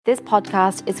this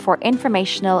podcast is for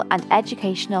informational and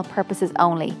educational purposes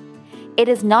only. It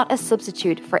is not a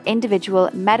substitute for individual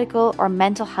medical or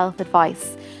mental health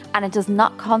advice, and it does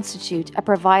not constitute a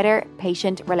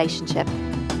provider-patient relationship.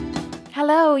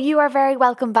 Hello, you are very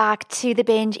welcome back to the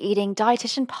Binge Eating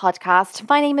Dietitian podcast.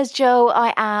 My name is Jo.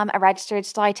 I am a registered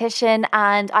dietitian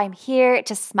and I'm here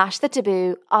to smash the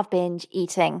taboo of binge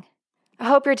eating. I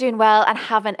hope you're doing well and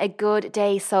having a good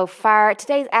day so far.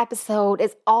 Today's episode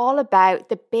is all about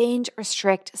the binge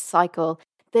restrict cycle,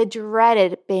 the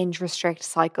dreaded binge restrict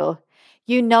cycle.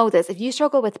 You know this. If you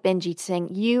struggle with binge eating,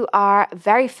 you are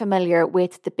very familiar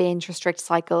with the binge restrict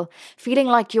cycle, feeling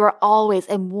like you are always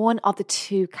in one of the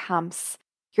two camps.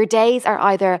 Your days are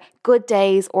either good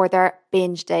days or they're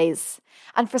binge days.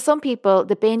 And for some people,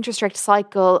 the binge restrict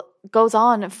cycle goes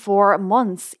on for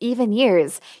months, even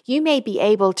years. You may be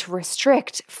able to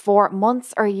restrict for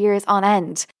months or years on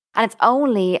end. And it's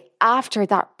only after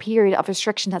that period of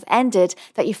restriction has ended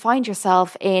that you find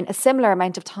yourself in a similar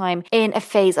amount of time in a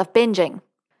phase of binging.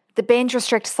 The binge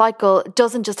restrict cycle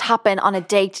doesn't just happen on a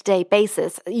day-to-day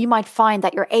basis. You might find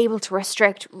that you're able to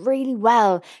restrict really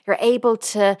well. You're able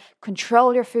to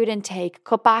control your food intake,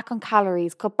 cut back on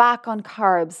calories, cut back on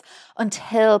carbs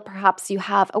until perhaps you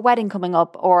have a wedding coming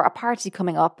up or a party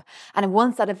coming up. And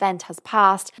once that event has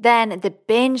passed, then the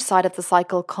binge side of the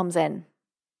cycle comes in.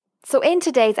 So in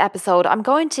today's episode, I'm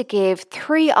going to give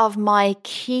 3 of my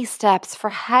key steps for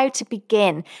how to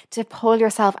begin to pull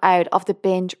yourself out of the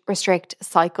binge restrict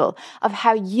cycle, of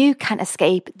how you can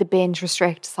escape the binge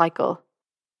restrict cycle.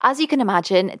 As you can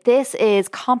imagine, this is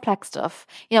complex stuff.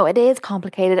 It is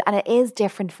complicated and it is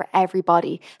different for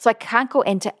everybody. So I can't go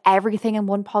into everything in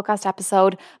one podcast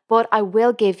episode, but I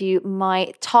will give you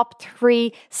my top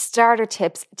 3 starter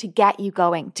tips to get you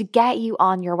going, to get you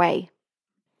on your way.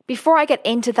 Before I get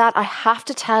into that, I have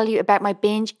to tell you about my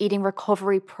binge eating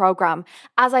recovery program.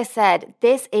 As I said,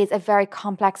 this is a very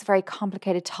complex, very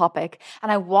complicated topic,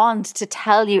 and I want to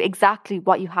tell you exactly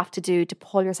what you have to do to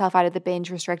pull yourself out of the binge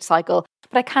restrict cycle,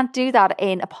 but I can't do that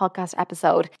in a podcast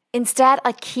episode. Instead,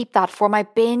 I keep that for my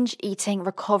binge eating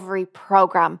recovery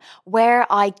program, where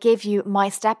I give you my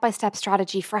step-by-step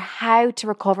strategy for how to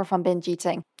recover from binge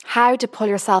eating, how to pull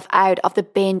yourself out of the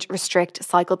binge restrict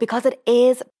cycle, because it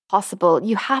is possible.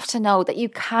 You have to know that you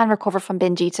can recover from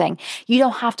binge eating. You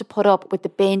don't have to put up with the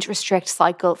binge restrict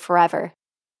cycle forever.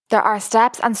 There are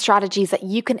steps and strategies that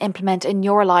you can implement in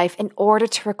your life in order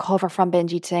to recover from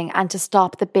binge eating and to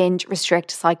stop the binge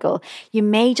restrict cycle. You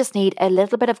may just need a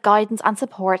little bit of guidance and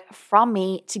support from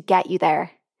me to get you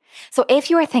there. So if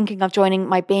you are thinking of joining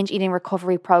my binge eating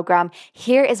recovery program,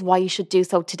 here is why you should do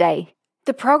so today.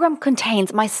 The program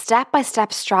contains my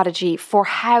step-by-step strategy for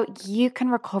how you can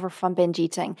recover from binge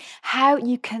eating, how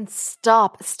you can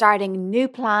stop starting new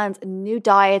plans, new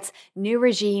diets, new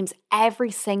regimes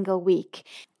every single week.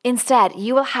 Instead,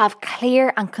 you will have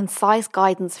clear and concise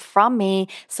guidance from me,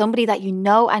 somebody that you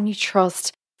know and you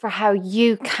trust, for how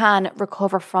you can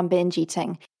recover from binge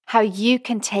eating, how you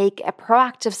can take a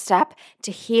proactive step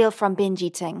to heal from binge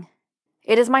eating.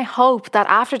 It is my hope that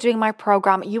after doing my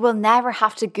program, you will never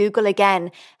have to Google again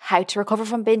how to recover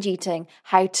from binge eating,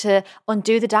 how to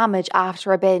undo the damage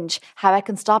after a binge, how I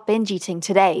can stop binge eating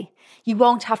today. You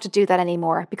won't have to do that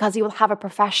anymore because you will have a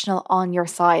professional on your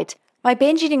side. My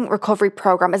binge eating recovery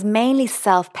program is mainly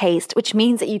self-paced, which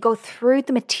means that you go through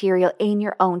the material in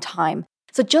your own time.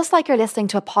 So just like you're listening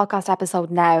to a podcast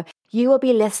episode now, you will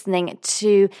be listening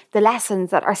to the lessons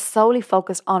that are solely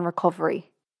focused on recovery.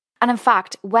 And in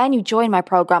fact, when you join my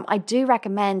program, I do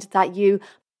recommend that you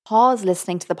pause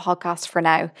listening to the podcast for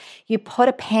now. You put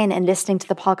a pin in listening to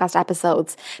the podcast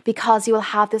episodes because you will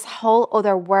have this whole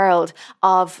other world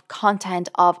of content,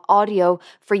 of audio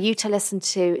for you to listen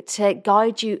to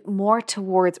guide you more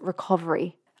towards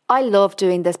recovery. I love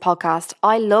doing this podcast.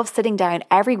 I love sitting down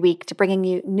every week to bringing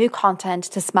you new content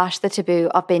to smash the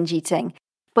taboo of binge eating.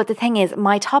 But the thing is,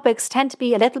 my topics tend to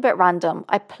be a little bit random.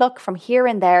 I pluck from here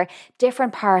and there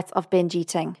different parts of binge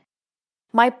eating.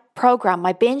 My program,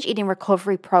 my binge eating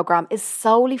recovery program, is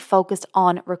solely focused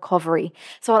on recovery.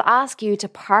 So I'll ask you to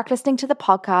park listening to the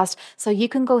podcast so you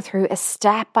can go through a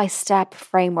step-by-step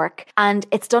framework. And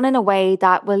it's done in a way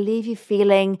that will leave you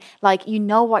feeling like you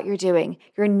know what you're doing.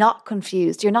 You're not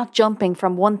confused. You're not jumping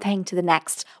from one thing to the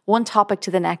next, one topic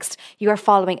to the next. You are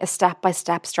following a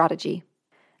step-by-step strategy.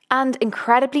 And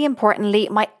incredibly importantly,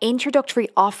 my introductory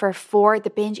offer for the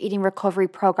Binge Eating Recovery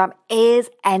Program is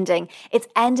ending. It's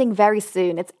ending very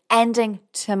soon. It's ending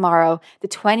tomorrow, the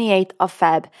 28th of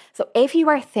Feb. So if you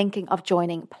are thinking of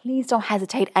joining, please don't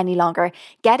hesitate any longer.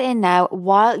 Get in now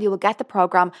while you will get the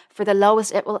program for the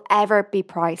lowest it will ever be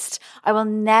priced. I will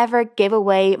never give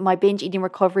away my Binge Eating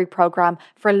Recovery Program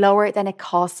for lower than it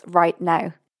costs right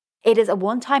now. It is a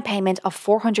one-time payment of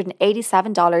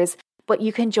 $487, but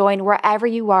you can join wherever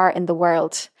you are in the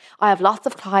world. I have lots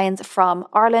of clients from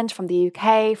Ireland, from the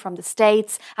UK, from the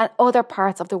States, and other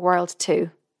parts of the world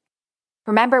too.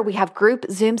 Remember, we have group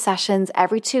Zoom sessions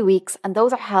every 2 weeks, and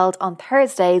those are held on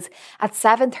Thursdays at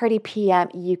 7:30 p.m.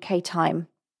 UK time.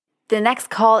 The next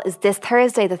call is this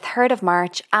Thursday, the 3rd of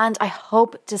March, and I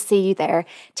hope to see you there.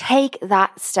 Take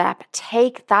that step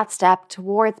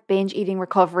towards binge eating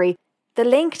recovery. The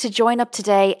link to join up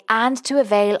today and to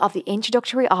avail of the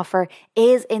introductory offer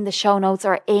is in the show notes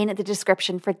or in the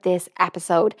description for this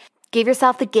episode. Give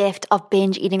yourself the gift of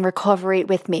binge eating recovery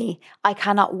with me. I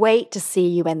cannot wait to see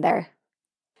you in there.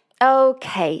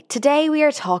 Okay, today we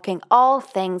are talking all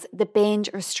things the binge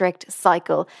restrict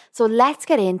cycle. So let's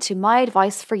get into my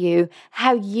advice for you,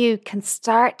 how you can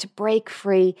start to break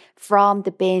free from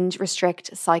the binge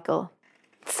restrict cycle.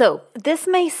 So, this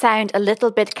may sound a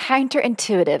little bit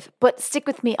counterintuitive, but stick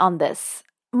with me on this.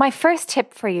 My first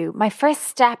tip for you, my first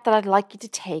step that I'd like you to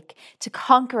take to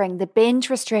conquering the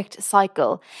binge restrict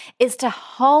cycle is to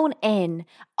hone in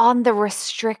on the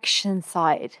restriction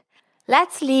side.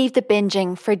 Let's leave the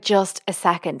binging for just a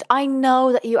second. I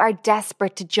know that you are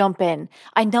desperate to jump in.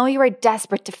 I know you are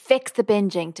desperate to fix the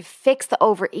binging, to fix the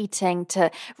overeating, to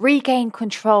regain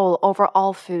control over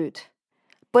all food.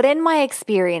 But in my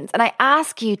experience, and I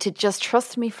ask you to just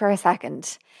trust me for a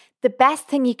second, the best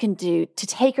thing you can do to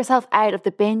take yourself out of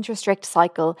the binge restrict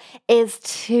cycle is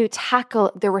to tackle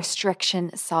the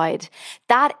restriction side.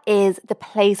 That is the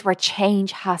place where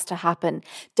change has to happen.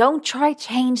 Don't try to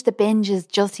change the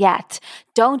binges just yet.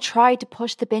 Don't try to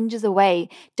push the binges away.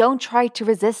 Don't try to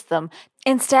resist them.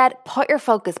 Instead, put your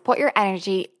focus, put your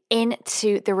energy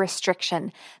into the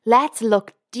restriction. Let's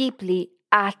look deeply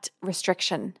at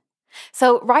restriction.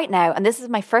 So right now, and this is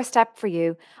my first step for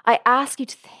you, I ask you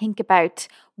to think about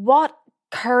what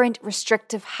current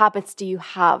restrictive habits do you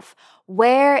have?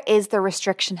 Where is the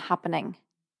restriction happening?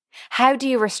 How do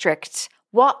you restrict?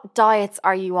 What diets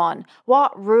are you on?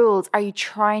 What rules are you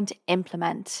trying to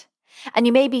implement? And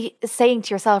you may be saying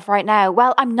to yourself right now,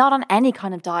 well, I'm not on any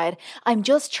kind of diet. I'm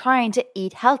just trying to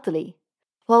eat healthily.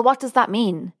 Well, what does that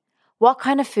mean? What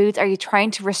kind of foods are you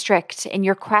trying to restrict in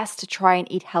your quest to try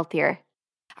and eat healthier?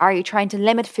 Are you trying to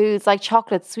limit foods like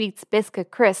chocolate, sweets,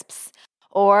 biscuit, crisps?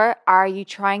 Or are you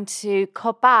trying to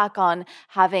cut back on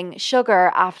having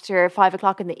sugar after 5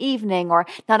 o'clock in the evening or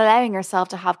not allowing yourself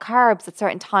to have carbs at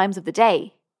certain times of the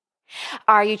day?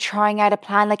 Are you trying out a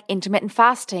plan like intermittent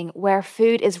fasting where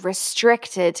food is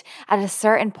restricted at a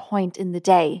certain point in the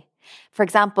day? For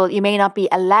example, you may not be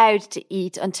allowed to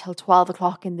eat until 12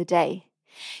 o'clock in the day.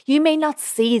 You may not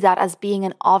see that as being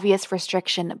an obvious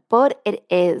restriction, but it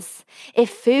is. If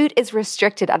food is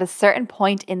restricted at a certain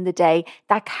point in the day,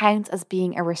 that counts as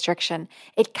being a restriction.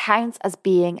 It counts as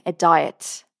being a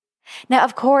diet. Now,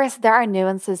 of course, there are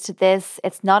nuances to this.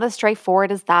 It's not as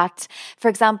straightforward as that. For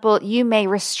example, you may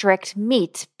restrict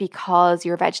meat because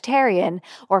you're vegetarian,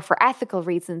 or for ethical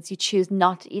reasons, you choose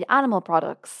not to eat animal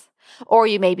products. Or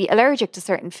you may be allergic to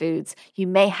certain foods. You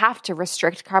may have to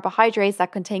restrict carbohydrates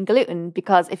that contain gluten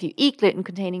because if you eat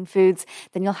gluten-containing foods,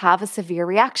 then you'll have a severe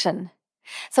reaction.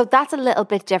 So that's a little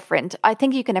bit different. I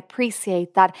think you can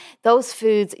appreciate that those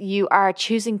foods you are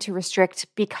choosing to restrict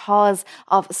because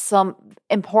of some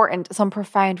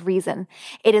profound reason.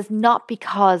 It is not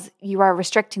because you are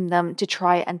restricting them to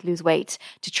try and lose weight,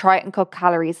 to try and cut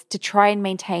calories, to try and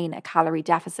maintain a calorie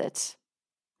deficit.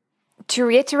 To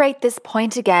reiterate this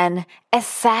point again,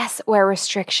 assess where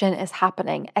restriction is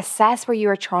happening. Assess where you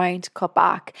are trying to cut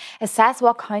back. Assess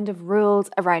what kind of rules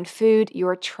around food you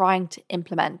are trying to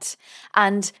implement.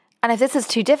 And if this is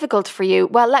too difficult for you,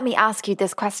 well, let me ask you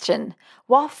this question.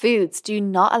 What foods do you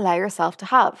not allow yourself to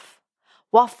have?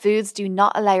 What foods do you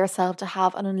not allow yourself to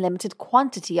have an unlimited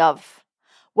quantity of?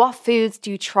 What foods do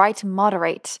you try to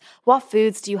moderate? What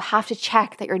foods do you have to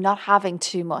check that you're not having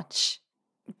too much?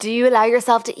 Do you allow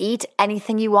yourself to eat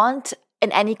anything you want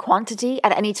in any quantity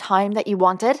at any time that you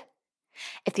wanted?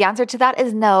 If the answer to that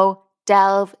is no,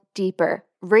 delve deeper.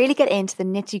 Really get into the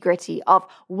nitty-gritty of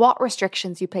what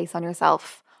restrictions you place on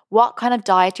yourself, what kind of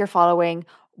diet you're following,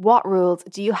 what rules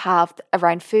do you have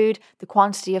around food, the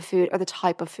quantity of food, or the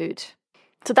type of food.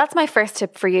 So that's my first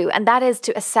tip for you, and that is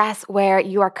to assess where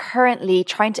you are currently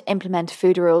trying to implement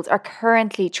food rules or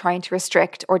currently trying to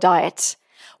restrict or diet.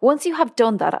 Once you have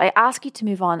done that, I ask you to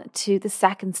move on to the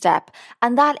second step,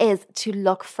 and that is to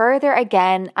look further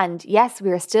again. And yes,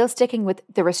 we are still sticking with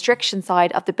the restriction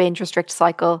side of the binge restrict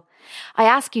cycle. I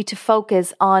ask you to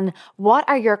focus on what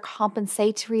are your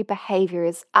compensatory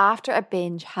behaviors after a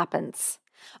binge happens.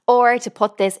 Or to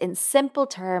put this in simple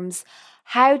terms,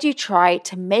 how do you try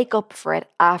to make up for it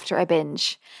after a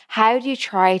binge? How do you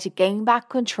try to gain back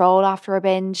control after a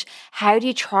binge? How do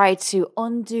you try to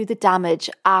undo the damage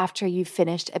after you've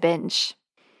finished a binge?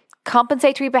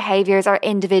 Compensatory behaviors are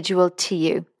individual to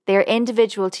you. They're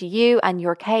individual to you and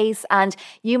your case, and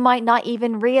you might not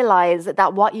even realize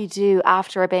that what you do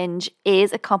after a binge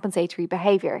is a compensatory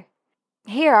behavior.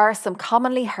 Here are some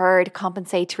commonly heard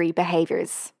compensatory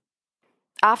behaviors.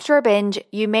 After a binge,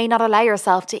 you may not allow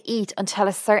yourself to eat until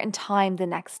a certain time the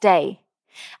next day.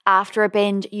 After a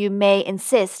binge, you may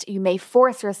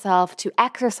force yourself to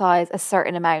exercise a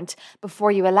certain amount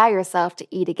before you allow yourself to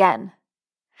eat again.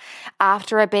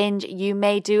 After a binge, you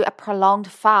may do a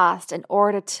prolonged fast in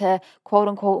order to, quote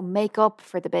unquote, make up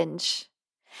for the binge.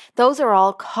 Those are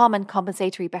all common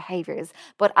compensatory behaviors,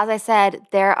 but as I said,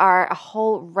 there are a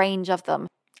whole range of them.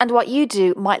 And what you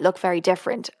do might look very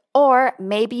different. Or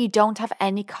maybe you don't have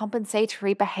any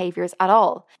compensatory behaviors at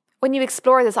all. When you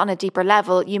explore this on a deeper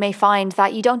level, you may find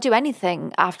that you don't do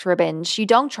anything after a binge. You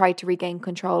don't try to regain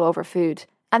control over food.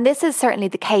 And this is certainly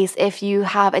the case if you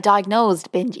have a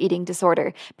diagnosed binge eating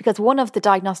disorder, because one of the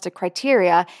diagnostic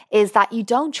criteria is that you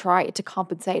don't try to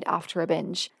compensate after a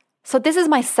binge. So this is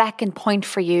my second point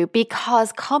for you,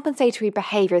 because compensatory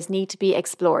behaviors need to be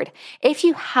explored. If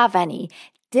you have any,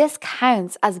 this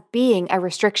counts as being a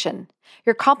restriction.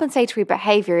 Your compensatory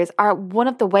behaviors are one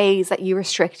of the ways that you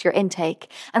restrict your intake.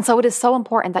 And so it is so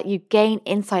important that you gain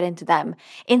insight into them,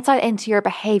 insight into your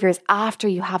behaviors after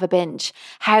you have a binge.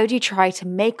 How do you try to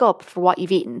make up for what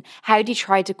you've eaten? How do you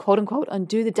try to, quote unquote,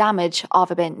 undo the damage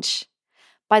of a binge?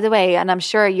 By the way, and I'm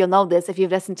sure you'll know this if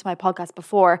you've listened to my podcast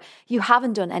before, you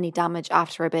haven't done any damage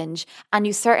after a binge, and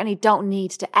you certainly don't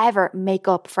need to ever make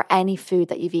up for any food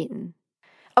that you've eaten.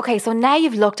 Okay, so now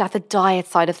you've looked at the diet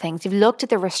side of things. You've looked at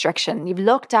the restriction. You've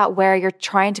looked at where you're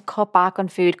trying to cut back on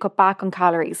food, cut back on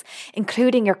calories,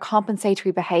 including your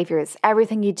compensatory behaviors,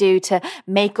 everything you do to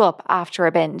make up after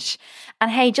a binge.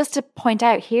 And hey, just to point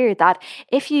out here that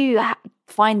if you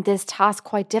find this task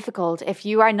quite difficult, if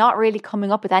you are not really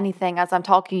coming up with anything as I'm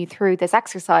talking you through this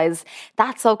exercise,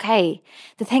 that's okay.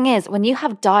 The thing is, when you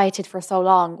have dieted for so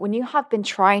long, when you have been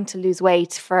trying to lose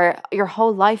weight for your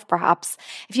whole life perhaps,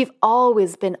 if you've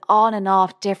always been on and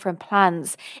off different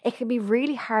plans, it can be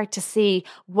really hard to see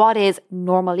what is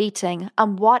normal eating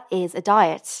and what is a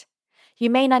diet. You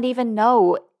may not even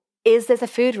know, is this a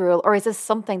food rule or is this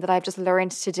something that I've just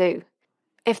learned to do?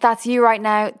 If that's you right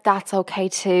now, that's okay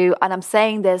too. And I'm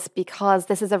saying this because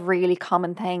this is a really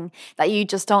common thing, that you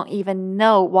just don't even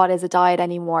know what is a diet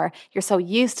anymore. You're so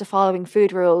used to following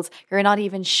food rules, you're not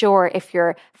even sure if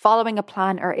you're following a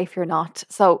plan or if you're not.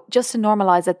 So just to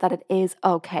normalize it, that it is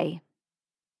okay.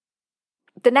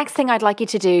 The next thing I'd like you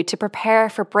to do to prepare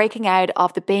for breaking out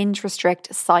of the binge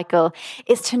restrict cycle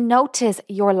is to notice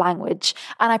your language.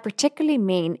 And I particularly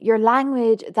mean your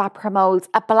language that promotes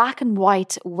a black and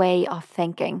white way of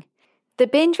thinking. The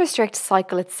binge restrict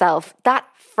cycle itself, that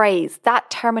phrase,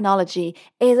 that terminology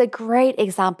is a great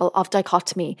example of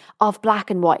dichotomy, of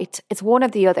black and white. It's one or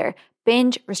the other.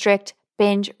 Binge, restrict,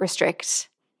 binge, restrict.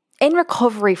 In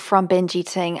recovery from binge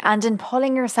eating and in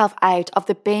pulling yourself out of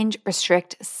the binge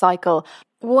restrict cycle,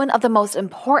 one of the most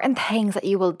important things that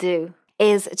you will do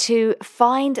is to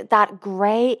find that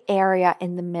grey area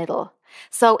in the middle.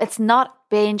 So it's not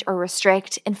binge or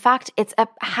restrict. In fact, it's a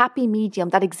happy medium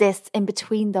that exists in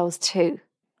between those two.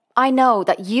 I know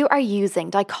that you are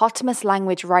using dichotomous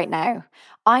language right now.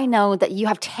 I know that you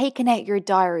have taken out your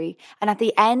diary and at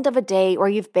the end of a day where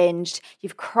you've binged,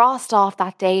 you've crossed off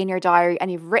that day in your diary and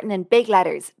you've written in big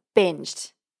letters,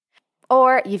 binged.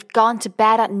 Or you've gone to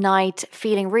bed at night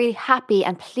feeling really happy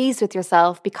and pleased with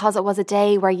yourself because it was a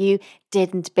day where you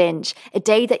didn't binge, a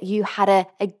day that you had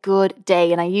a good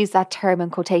day, and I use that term in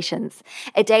quotations,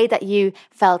 a day that you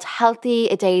felt healthy,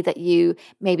 a day that you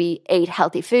maybe ate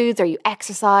healthy foods or you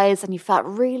exercised and you felt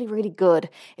really, really good.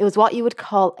 It was what you would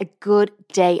call a good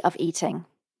day of eating.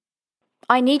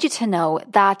 I need you to know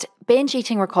that binge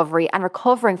eating recovery and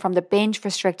recovering from the binge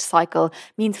restrict cycle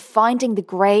means finding the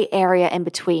grey area in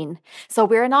between. So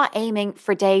we're not aiming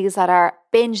for days that are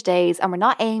binge days and we're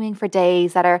not aiming for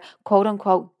days that are quote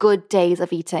unquote good days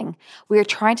of eating. We're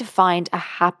trying to find a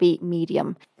happy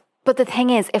medium. But the thing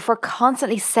is, if we're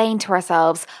constantly saying to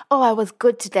ourselves, oh, I was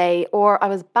good today, or I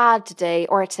was bad today,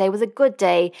 or today was a good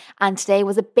day, and today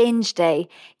was a binge day,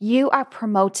 you are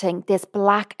promoting this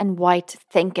black and white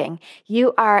thinking.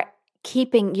 You are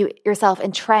keeping yourself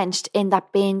entrenched in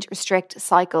that binge restrict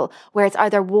cycle where it's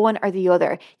either one or the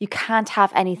other. You can't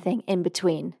have anything in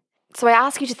between. So I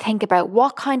ask you to think about,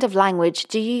 what kind of language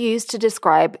do you use to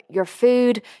describe your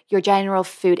food, your general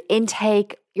food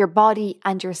intake, your body,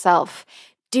 and yourself?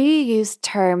 Do you use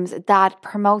terms that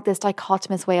promote this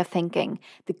dichotomous way of thinking,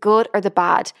 the good or the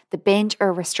bad, the binge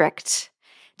or restrict?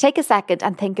 Take a second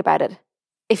and think about it.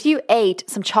 If you ate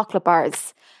some chocolate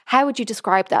bars, how would you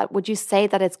describe that? Would you say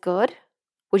that it's good?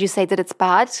 Would you say that it's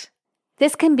bad?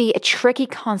 This can be a tricky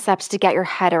concept to get your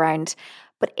head around,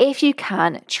 but if you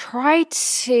can, try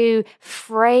to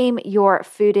frame your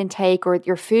food intake or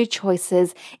your food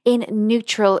choices in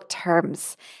neutral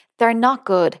terms. They're not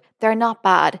good, they're not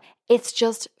bad. It's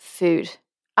just food.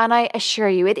 And I assure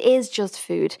you, it is just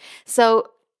food. So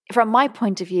from my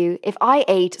point of view, if I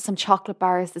ate some chocolate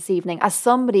bars this evening, as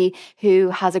somebody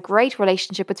who has a great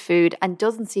relationship with food and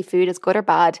doesn't see food as good or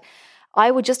bad,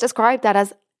 I would just describe that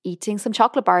as eating some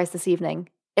chocolate bars this evening.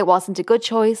 It wasn't a good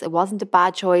choice. It wasn't a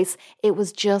bad choice. It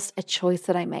was just a choice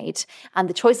that I made. And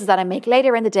the choices that I make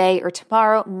later in the day or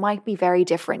tomorrow might be very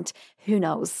different. Who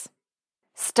knows?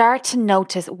 Start to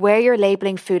notice where you're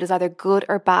labeling food as either good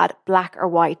or bad, black or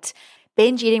white.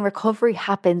 Binge eating recovery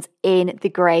happens in the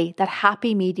grey, that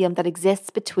happy medium that exists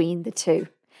between the two.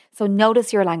 So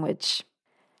notice your language.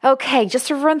 Okay, just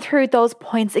to run through those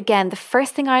points again, the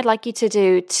first thing I'd like you to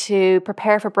do to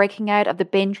prepare for breaking out of the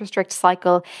binge restrict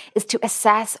cycle is to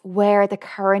assess where the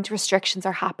current restrictions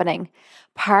are happening.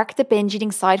 Park the binge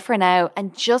eating side for now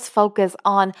and just focus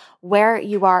on where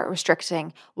you are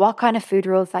restricting, what kind of food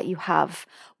rules that you have,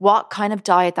 what kind of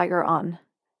diet that you're on.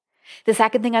 The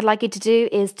second thing I'd like you to do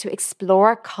is to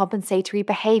explore compensatory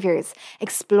behaviors.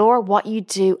 Explore what you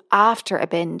do after a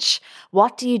binge.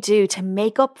 What do you do to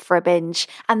make up for a binge?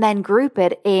 And then group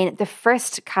it in the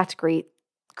first category.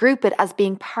 Group it as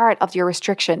being part of your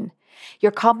restriction.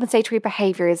 Your compensatory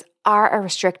behaviors are a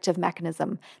restrictive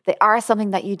mechanism. They are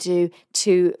something that you do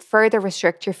to further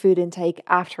restrict your food intake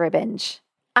after a binge.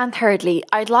 And thirdly,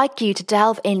 I'd like you to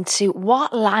delve into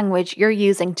what language you're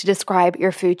using to describe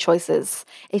your food choices.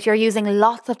 If you're using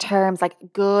lots of terms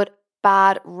like good,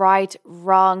 bad, right,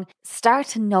 wrong, start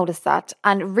to notice that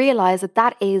and realize that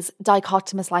that is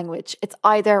dichotomous language. It's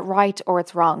either right or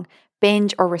it's wrong,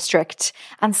 binge or restrict,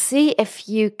 and see if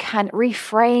you can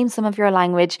reframe some of your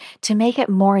language to make it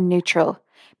more neutral,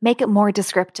 make it more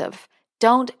descriptive.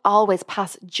 Don't always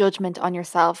pass judgment on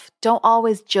yourself. Don't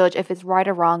always judge if it's right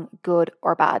or wrong, good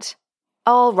or bad.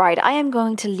 All right, I am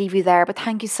going to leave you there, but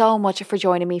thank you so much for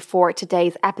joining me for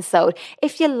today's episode.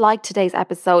 If you liked today's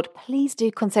episode, please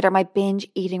do consider my binge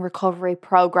eating recovery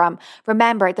program.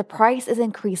 Remember, the price is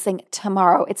increasing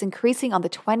tomorrow. It's increasing on the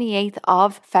 28th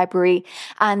of February,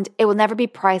 and it will never be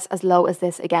priced as low as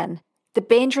this again. The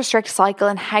binge restrict cycle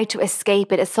and how to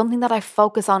escape it is something that I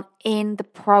focus on in the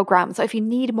program. So if you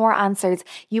need more answers,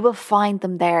 you will find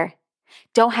them there.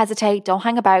 Don't hesitate, don't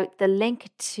hang about. The link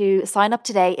to sign up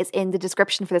today is in the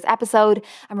description for this episode.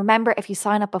 And remember, if you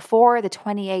sign up before the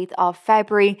 28th of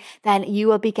February, then you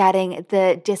will be getting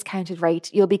the discounted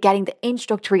rate. You'll be getting the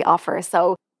introductory offer.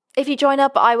 So if you join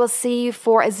up, I will see you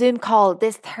for a Zoom call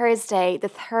this Thursday, the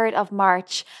 3rd of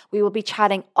March. We will be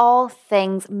chatting all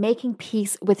things making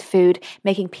peace with food,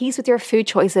 making peace with your food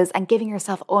choices, and giving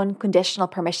yourself unconditional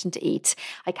permission to eat.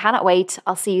 I cannot wait.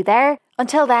 I'll see you there.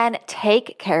 Until then,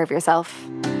 take care of yourself.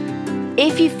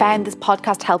 If you found this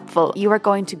podcast helpful, you are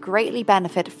going to greatly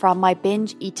benefit from my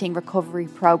binge eating recovery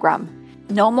program.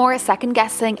 No more second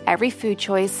guessing every food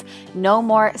choice. No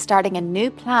more starting a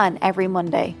new plan every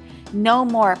Monday. No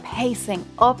more pacing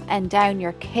up and down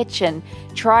your kitchen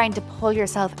trying to pull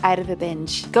yourself out of a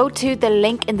binge. Go to the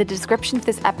link in the description of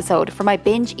this episode for my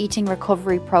binge eating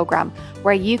recovery program,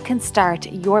 where you can start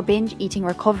your binge eating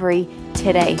recovery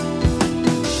today.